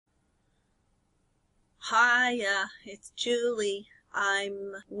Hi, it's Julie.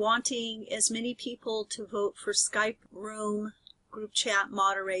 I'm wanting as many people to vote for Skype Room Group Chat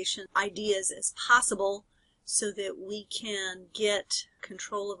Moderation ideas as possible so that we can get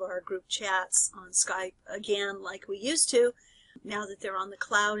control of our group chats on Skype again like we used to. Now that they're on the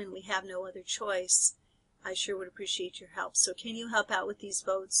cloud and we have no other choice, I sure would appreciate your help. So can you help out with these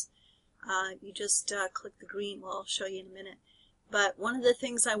votes? You just click the green. Well, I'll show you in a minute. But one of the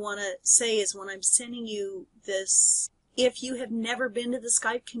things I want to say is when I'm sending you this, if you have never been to the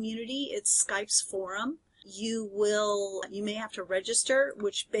Skype community, it's Skype's forum. You may have to register,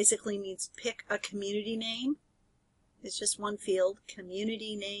 which basically means pick a community name. It's just one field,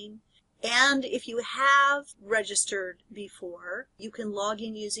 community name. And if you have registered before, you can log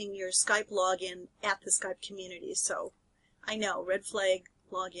in using your Skype login at the Skype community. So I know, red flag,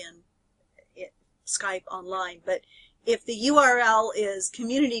 login, Skype online, but if the URL is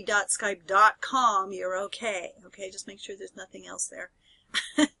community.skype.com, you're okay. Okay, just make sure there's nothing else there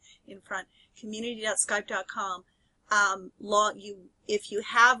in front. Community.skype.com. If you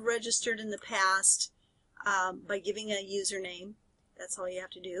have registered in the past by giving a username, that's all you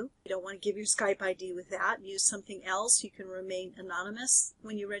have to do. You don't want to give your Skype ID with that. Use something else. You can remain anonymous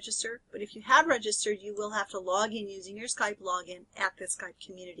when you register. But if you have registered, you will have to log in using your Skype login at the Skype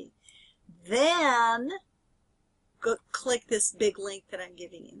community. Then go click this big link that I'm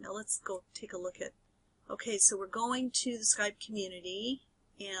giving you. Now let's go take a look at. Okay, so we're going to the Skype community,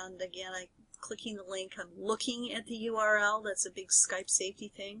 and again, I'm clicking the link. I'm looking at the URL. That's a big Skype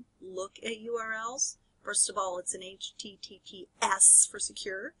safety thing. Look at URLs. First of all, it's an HTTPS for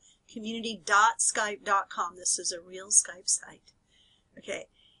secure. Community.skype.com. This is a real Skype site. Okay,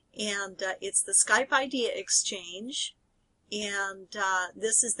 and it's the Skype Idea Exchange. And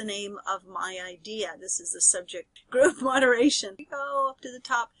this is the name of my idea. This is the subject. Group moderation. We go up to the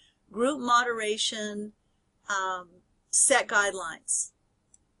top. Group moderation, set guidelines.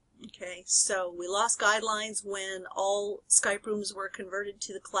 Okay, so we lost guidelines when all Skype rooms were converted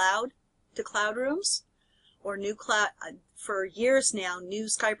to the cloud, to cloud rooms, or new cloud. For years now, new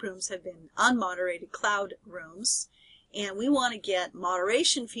Skype rooms have been unmoderated cloud rooms, and we want to get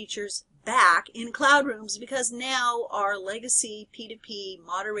moderation features back in cloud rooms because now our legacy P2P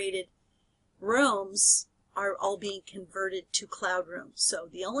moderated rooms are all being converted to cloud rooms. So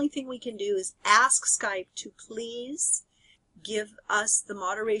the only thing we can do is ask Skype to please give us the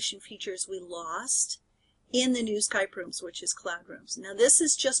moderation features we lost in the new Skype rooms, which is cloud rooms. Now this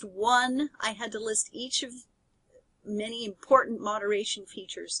is just one. I had to list each of many important moderation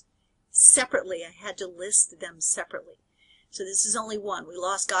features separately. I had to list them separately. So this is only one. We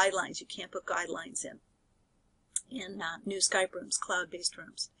lost guidelines. You can't put guidelines in new Skype rooms, cloud-based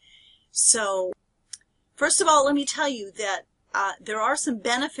rooms. So first of all, let me tell you that there are some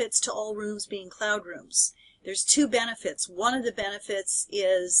benefits to all rooms being cloud rooms. There's two benefits. One of the benefits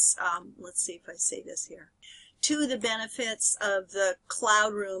is, let's see if I say this here. Two of the benefits of the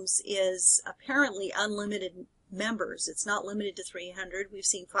cloud rooms is apparently unlimited members. It's not limited to 300. We've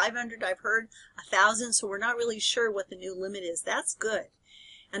seen 500. I've heard 1,000, so we're not really sure what the new limit is. That's good.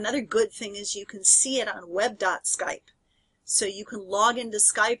 Another good thing is you can see it on web.skype. So you can log into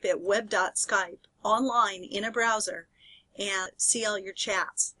Skype at web.skype online in a browser and see all your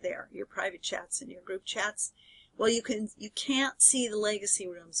chats there, your private chats and your group chats. Well, you can't see the legacy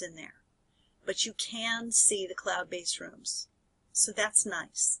rooms in there, but you can see the cloud-based rooms. So that's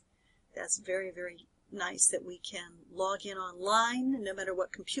nice. That's very, very nice that we can log in online no matter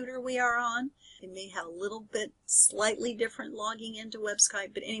what computer we are on. It may have a little bit slightly different logging into web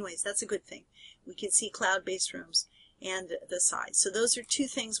Skype, but anyways, that's a good thing. We can see cloud-based rooms and the size. So those are two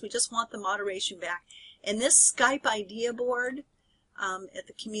things. We just want the moderation back. And this Skype Idea board at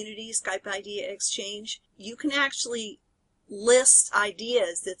the community, Skype Idea Exchange, you can actually list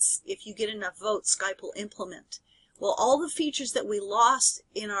ideas that's, if you get enough votes, Skype will implement. Well, all the features that we lost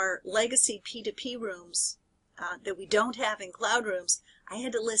in our legacy P2P rooms that we don't have in cloud rooms, I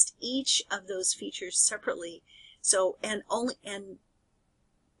had to list each of those features separately. So, and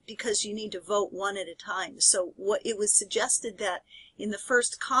because you need to vote one at a time. So what it was suggested that in the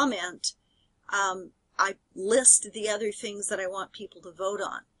first comment, I list the other things that I want people to vote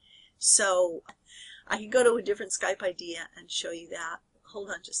on. So I can go to a different Skype idea and show you that. Hold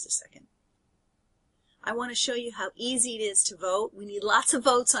on just a second. I want to show you how easy it is to vote. We need lots of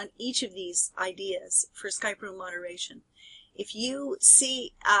votes on each of these ideas for Skype Room Moderation. If you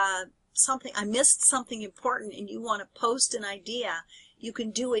see something, I missed something important and you want to post an idea, you can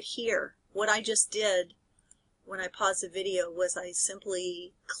do it here. What I just did when I paused the video was I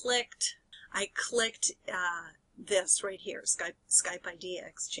simply clicked this right here, Skype Idea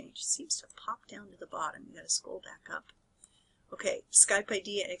Exchange. It seems to pop down to the bottom. You got to scroll back up. Okay, Skype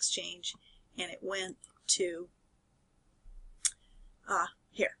Idea Exchange, and it went to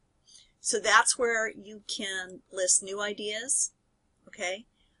here. So that's where you can list new ideas. Okay,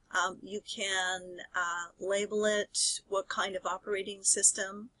 you can label it what kind of operating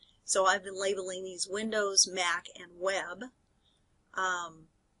system. So I've been labeling these Windows, Mac, and Web.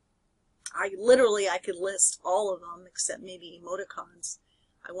 I could list all of them except maybe emoticons.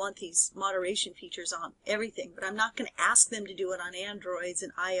 I want these moderation features on everything, but I'm not going to ask them to do it on Androids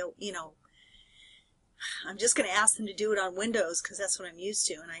and I'm just going to ask them to do it on Windows because that's what I'm used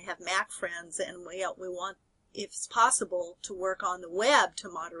to. And I have Mac friends, and we want, if it's possible, to work on the web to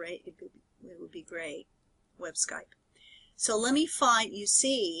moderate. It would be great. Web Skype. So let me find, you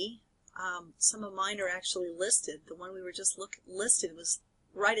see, some of mine are actually listed. The one we were just listed was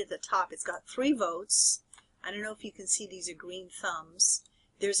right at the top. It's got 3 votes. I don't know if you can see these are green thumbs.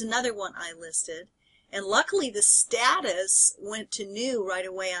 There's another one I listed. And luckily the status went to new right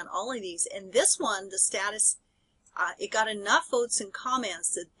away on all of these. And this one, the status, it got enough votes and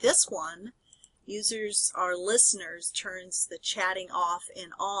comments that this one, users or listeners, turns the chatting off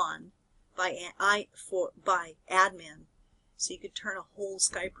and on by admin. So you could turn a whole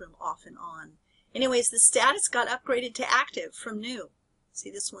Skype room off and on. Anyways, the status got upgraded to active from new. See,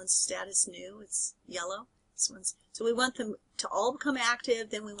 this one's status new. It's yellow. This one's, so we want them to all become active.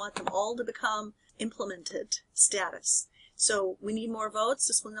 Then we want them all to become implemented status. So we need more votes.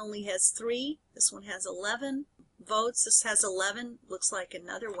 This one only has 3. This one has 11 votes. This has 11. Looks like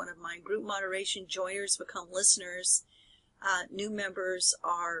another one of mine. Group moderation joiners become listeners. New members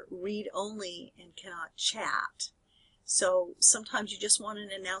are read-only and cannot chat. So sometimes you just want an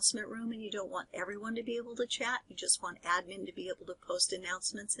announcement room and you don't want everyone to be able to chat. You just want admin to be able to post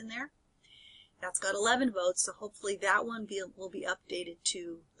announcements in there. That's got 11 votes, so hopefully that one will be updated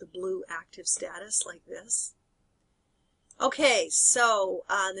to the blue active status like this. Okay, so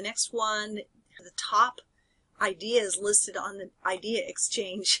the next one, the top idea is listed on the Idea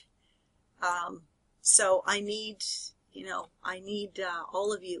Exchange. So I need,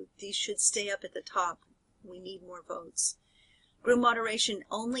 all of you. These should stay up at the top. We need more votes. Group moderation,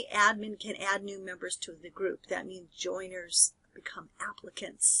 only admin can add new members to the group. That means joiners become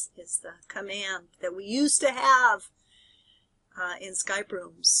applicants is the command that we used to have in Skype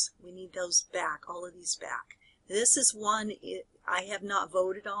Rooms. We need those back, all of these back. This is one I have not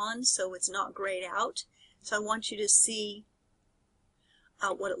voted on, so it's not grayed out. So I want you to see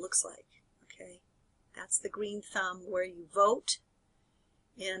what it looks like. Okay, that's the green thumb where you vote.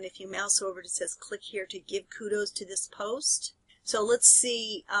 And if you mouse over, it says click here to give kudos to this post. So let's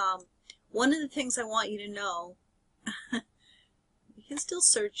see. One of the things I want you to know, you can still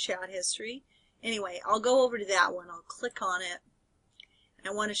search chat history. Anyway, I'll go over to that one. I'll click on it. And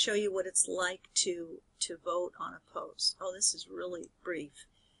I want to show you what it's like to vote on a post. Oh, this is really brief.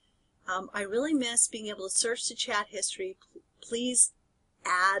 I really miss being able to search the chat history. Please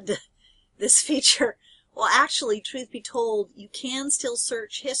add this feature. Well, actually, truth be told, you can still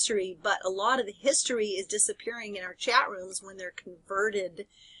search history, but a lot of the history is disappearing in our chat rooms when they're converted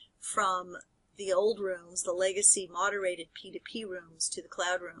from the old rooms, the legacy moderated P2P rooms, to the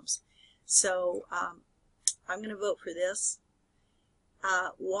cloud rooms. So I'm going to vote for this.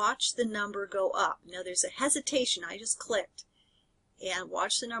 Watch the number go up. Now there's a hesitation. I just clicked. And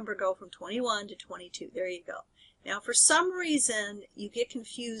watch the number go from 21 to 22. There you go. Now, for some reason, you get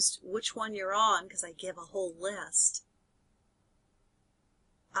confused which one you're on because I give a whole list.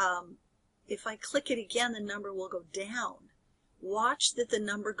 If I click it again, the number will go down. Watch that the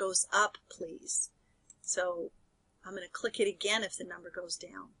number goes up, please. So I'm going to click it again if the number goes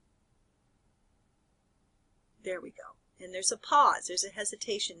down. There we go. And there's a pause. There's a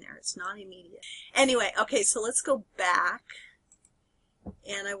hesitation there. It's not immediate. Anyway, okay, so let's go back.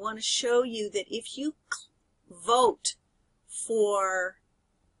 And I want to show you that if you vote for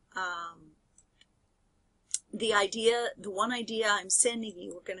the one idea I'm sending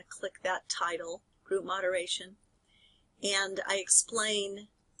you, we're going to click that title, Group Moderation, and I explain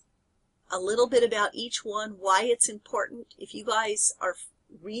a little bit about each one, why it's important. If you guys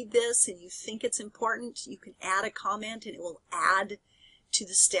read this and you think it's important, you can add a comment and it will add to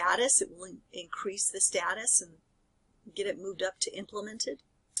the status. It will increase the status and get it moved up to implemented.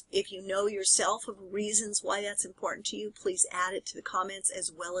 If you know yourself of reasons why that's important to you, please add it to the comments as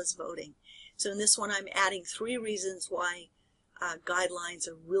well as voting. So in this one, I'm adding 3 reasons why guidelines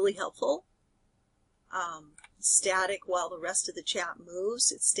are really helpful. Static while the rest of the chat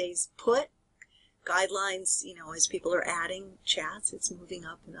moves, it stays put. Guidelines, as people are adding chats, it's moving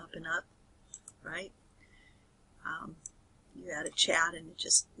up and up and up, right? You add a chat and it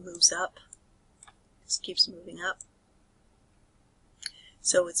just moves up. Just keeps moving up.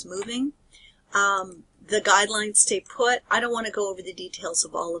 So it's moving. The guidelines stay put. I don't want to go over the details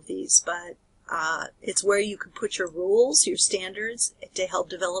of all of these, but it's where you can put your rules, your standards, to help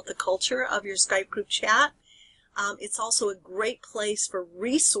develop the culture of your Skype group chat. It's also a great place for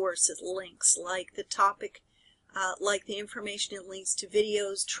resources links, like the topic, like the information and links to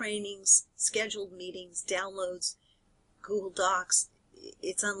videos, trainings, scheduled meetings, downloads, Google Docs.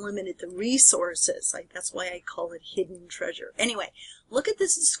 It's unlimited, the resources. That's why I call it hidden treasure. Anyway, look at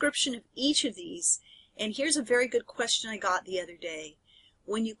this description of each of these. And here's a very good question I got the other day.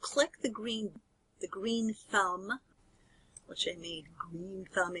 When you click the green thumb, which I made green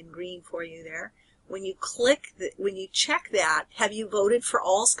thumb in green for you there, when you check that, have you voted for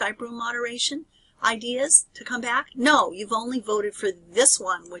all Skype Room Moderation ideas to come back? No, you've only voted for this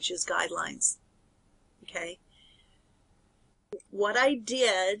one, which is guidelines. Okay? What I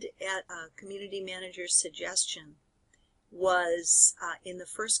did at a community manager's suggestion was in the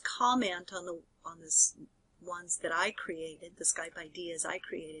first comment on this ones that I created, the Skype ideas I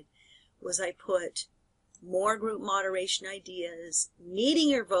created, was I put more group moderation ideas, needing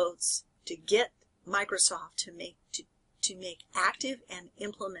your votes to get Microsoft to make active and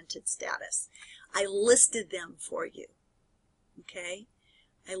implemented status. I listed them for you. Okay?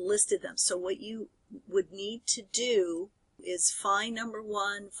 I listed them. So what you would need to do is find number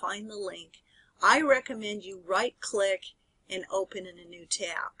one, find the link. I recommend you right-click and open in a new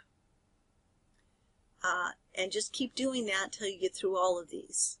tab. And just keep doing that until you get through all of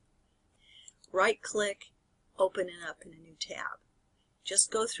these. Right-click, open it up in a new tab.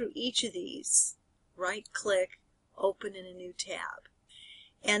 Just go through each of these. Right-click, open in a new tab.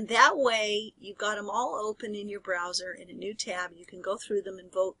 And that way, you've got them all open in your browser in a new tab. You can go through them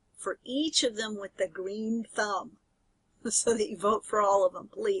and vote for each of them with the green thumb, so that you vote for all of them,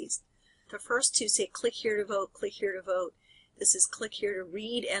 please. The first two say click here to vote, click here to vote. This is click here to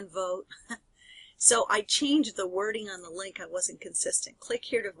read and vote. So I changed the wording on the link. I wasn't consistent. Click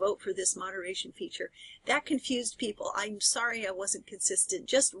here to vote for this moderation feature. That confused people. I'm sorry I wasn't consistent.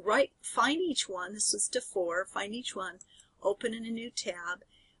 Just find each one. This was to 4. Find each one. Open in a new tab.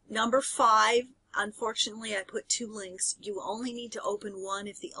 Number 5, unfortunately, I put 2 links. You only need to open one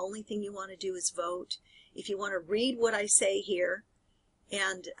if the only thing you want to do is vote. If you want to read what I say here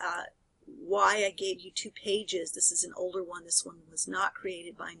and why I gave you 2 pages, this is an older one. This one was not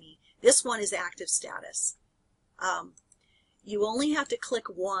created by me. This one is active status. You only have to click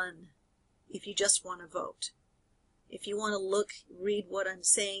 1 if you just want to vote. If you want to read what I'm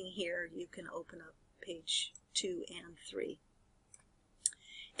saying here, you can open up page 2 and 3.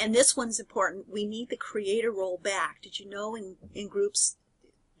 And this one's important. We need the creator role back. Did you know in groups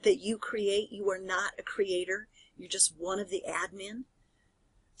that you create, you are not a creator? You're just one of the admin.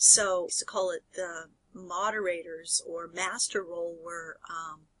 So we used to call it the moderators, or master role were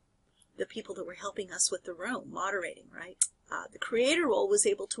the people that were helping us with the room, moderating, right? The creator role was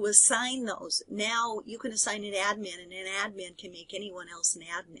able to assign those. Now you can assign an admin, and an admin can make anyone else an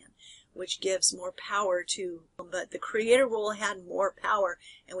admin, which gives more power to them. But the creator role had more power,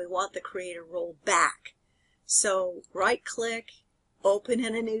 and we want the creator role back. So right-click, open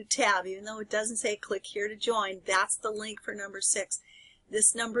in a new tab. Even though it doesn't say click here to join, that's the link for number 6.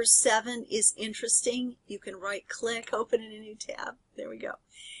 This number 7 is interesting. You can right-click, open in a new tab. There we go.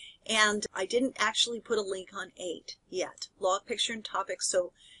 And I didn't actually put a link on 8 yet. Log picture and topic,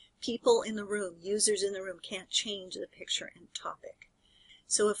 so people in the room, users in the room, can't change the picture and topic.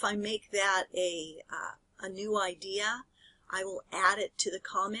 So if I make that a new idea, I will add it to the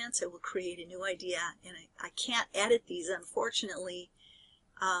comments. I will create a new idea, and I can't edit these, unfortunately.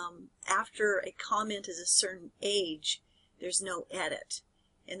 After a comment is a certain age, there's no edit.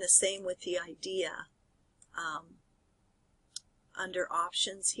 And the same with the idea. Under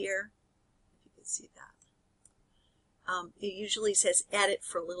options here, if you can see that, it usually says edit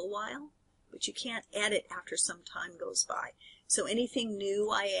for a little while, but you can't edit after some time goes by. So anything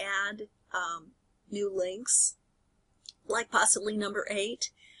new I add, new links, like possibly number 8,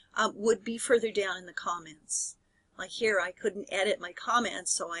 would be further down in the comments. Like here, I couldn't edit my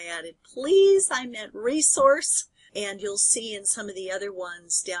comments, so I added please, I meant resource. And you'll see in some of the other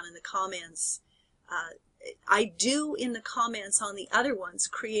ones down in the comments, I do in the comments on the other ones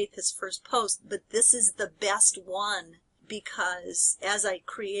create this first post, but this is the best one because as I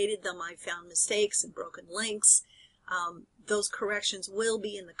created them, I found mistakes and broken links. Those corrections will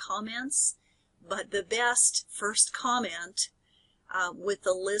be in the comments, but the best first comment with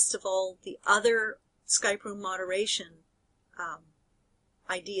the list of all the other Skype Room Moderation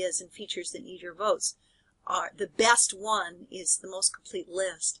ideas and features that need your votes the best one is the most complete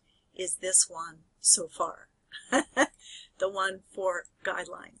list is this one so far. The one for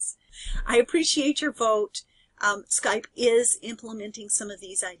guidelines. I appreciate your vote. Skype is implementing some of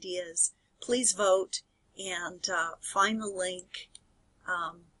these ideas. Please vote and find the link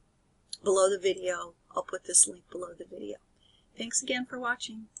below the video. I'll put this link below the video. Thanks again for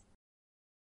watching.